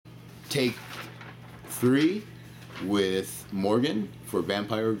take 3 with Morgan for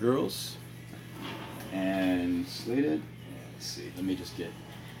Vampire Girls. And slated. Let's see. Let me just get.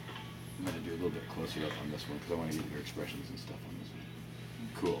 I'm gonna do a little bit closer up on this one because I want to get your expressions and stuff on this one.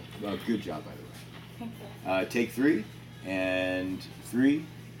 Cool. Good job, by the way. Thank you. Take 3 and 3,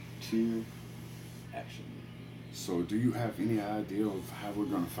 2, action. So, do you have any idea of how we're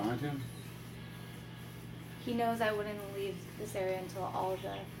gonna find him? He knows I wouldn't leave this area until all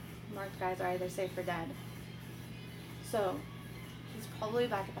the marked guys are either safe or dead. So, he's probably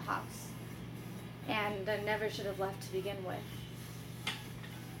back at the house. And I never should have left to begin with.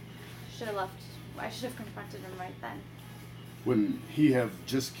 Should have left. I should have confronted him right then. Wouldn't he have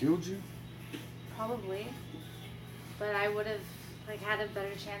just killed you? Probably. But I would have had a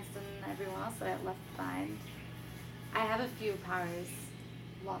better chance than everyone else that I left behind. I have a few powers,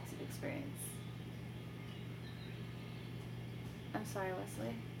 lots of experience. I'm sorry,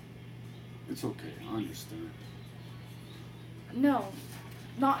 Wesley. It's okay, I understand. No,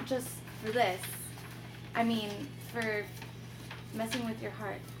 not just for this. I mean, for messing with your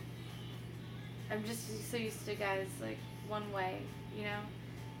heart. I'm just so used to guys one way, you know?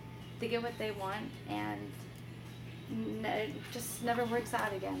 They get what they want and it just never works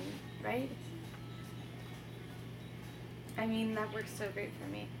out again, right? I mean, that works so great for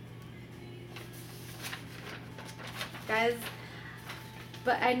me. Guys,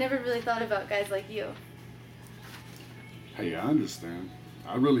 but I never really thought about guys like you. Hey, I understand.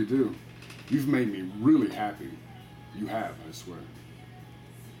 I really do. You've made me really happy. You have, I swear.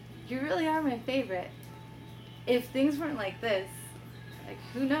 You really are my favorite. If things weren't like this,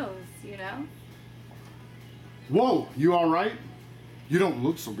 who knows, you know? Whoa, you alright? You don't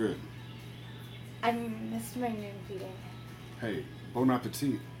look so good. I missed my noon feeding. Hey, bon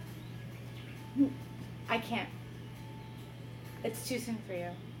appetit. I can't. It's too soon for you.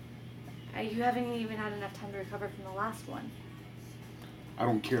 You haven't even had enough time to recover from the last one. I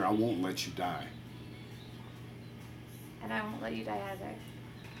don't care, I won't let you die. And I won't let you die either.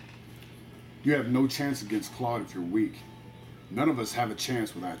 You have no chance against Claude if you're weak. None of us have a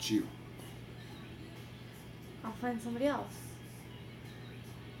chance without you. I'll find somebody else.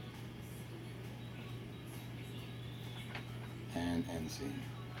 And end scene.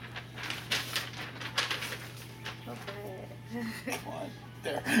 Okay. What?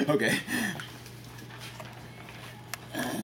 There. Okay.